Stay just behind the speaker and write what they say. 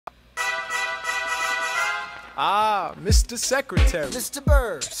Ah, Mr. Secretary. Mr.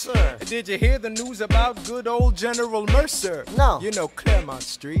 Burr, sir. Did you hear the news about good old General Mercer? No. You know Claremont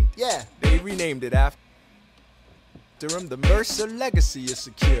Street? Yeah. They renamed it after him. The Mercer legacy is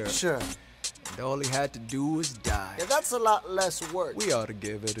secure. Sure. And all he had to do was die. Yeah, that's a lot less work. We ought to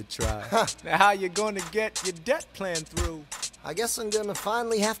give it a try. Now how you gonna get your debt plan through? I guess I'm gonna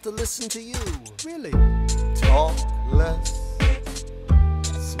finally have to listen to you. Really? Talk less,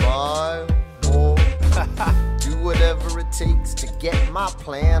 smile more, do whatever it takes to get my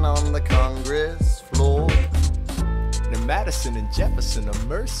plan on the Congress floor. Now Madison and Jefferson are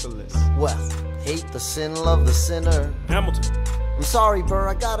merciless. Well, hate the sin, love the sinner. Hamilton. I'm sorry, Burr,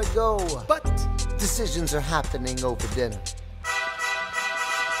 I gotta go. But decisions are happening over dinner.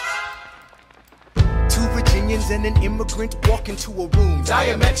 two Virginians and an immigrant walk into a room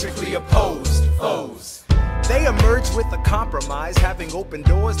diametrically opposed foes. They emerge with a compromise, having opened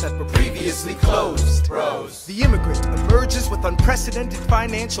doors that were previously closed. Bros. The immigrant emerges with unprecedented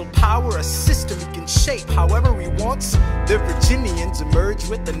financial power, a system he can shape however he wants. The Virginians emerge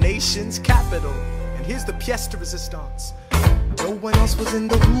with the nation's capital. And here's the pièce de résistance. No one else was in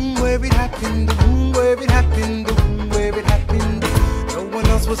the room where it happened, the room where it happened, the room where it happened. No one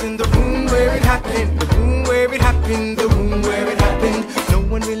else was in the room where it happened, the room where it happened, the room where it happened. No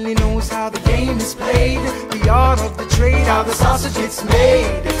one really knows how the game is played, the art of the trade, how the sausage gets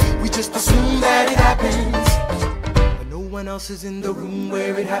made. We just assume that it happens, but no one else is in the room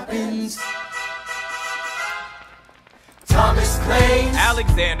where it happens. Thomas claims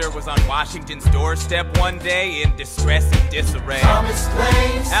Alexander was on Washington's doorstep one day in distress and disarray. Thomas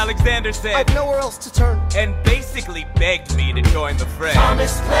claims Alexander said, I've nowhere else to turn. and basically begged me to join the fray.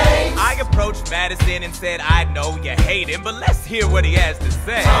 Thomas claims I approached Madison and said, I know you hate him, but let's hear what he has to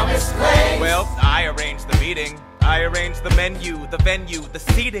say. Thomas claims Well, I arranged the meeting. I arranged the menu, the venue, the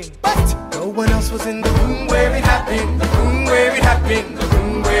seating. But no one else was in the room where it happened, the room where it happened, the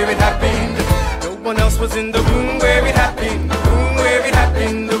room where it happened. No one else was in the room where it happened, the room where it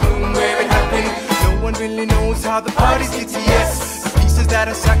happened, the room where it happened. No one really knows how the parties get to yes. The pieces that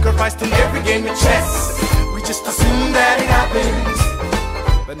are sacrificed in every game of chess. We just assume that it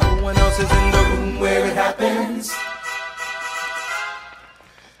happens, but no one else is in the room where it happens.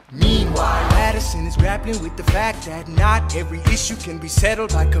 Meanwhile, Madison is grappling with the fact that not every issue can be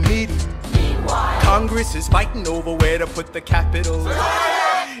settled by committee. Meanwhile, Congress is fighting over where to put the capital.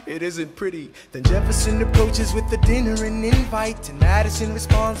 It isn't pretty. Then Jefferson approaches with the dinner and invite, and Madison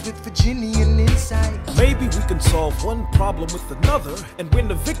responds with Virginian insight. Maybe we can solve one problem with another and win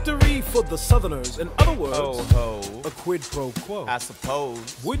a victory for the Southerners. In other words, Ho ho, a quid pro quo. I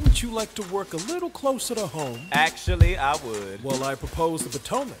suppose. Wouldn't you like to work a little closer to home? Actually, I would. Well, I propose the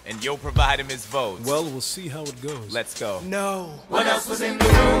Potomac. And you'll provide him his votes. Well, we'll see how it goes. Let's go. No one else was in the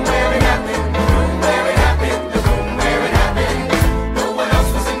room where it happened, the room where it happened, the room where it happened. No one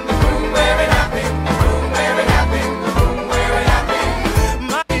else was in the room where it happened, the room where it happened, the room where it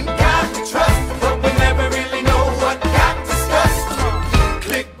happened. Mind got to trust, but we never really know what got discussed.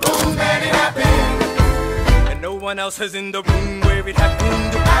 Click, boom, and it happened. And no one else is in the room where it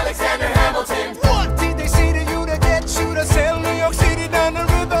happened. Alexander Hamilton. What did they say to you to get you to sail New York City down the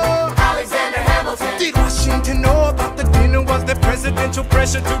river? Alexander Hamilton. Did Washington know about the dinner? Was there presidential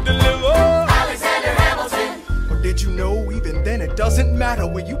pressure to deliver? Alexander Hamilton. Or did you know even then it doesn't matter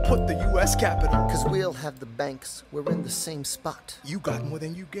where you put the U.S. Capitol? Cause we'll have the banks, we're in the same spot. You got more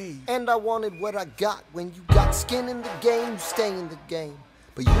than you gave. And I wanted what I got. When you got skin in the game, you stay in the game.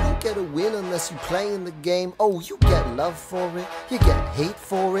 But you don't get a win unless you play in the game. Oh, you get love for it, you get hate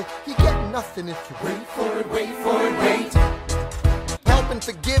for it, you get nothing if you wait for it, wait for it, wait. Help and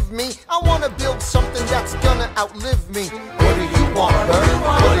forgive me, I wanna build something that's gonna outlive me. What do you want, Bert?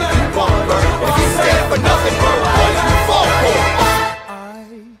 What do you want, Bert? If you stand for nothing, Bert, what do you fall for? I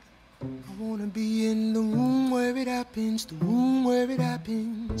wanna be in the room where it happens, the room where it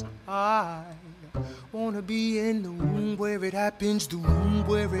happens. I wanna be in the room where it happens, the room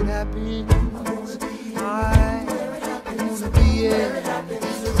where it happens. I wanna be in the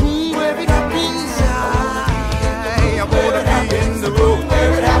room where it happens. I wanna be in the room where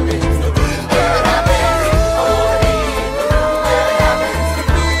it happens, the room where it happens. I wanna be in the room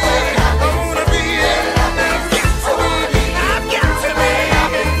where it happens, the room where it happens. I wanna be in the room where it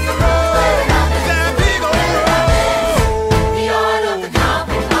happens, the room where it happens. That big old road. The art of the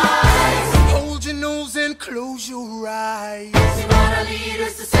compromise. Hold your nose and close your eyes. We want our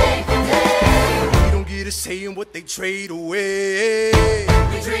leaders to save the day. We don't get a say in what they trade away.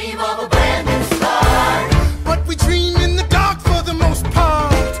 We dream of a brand new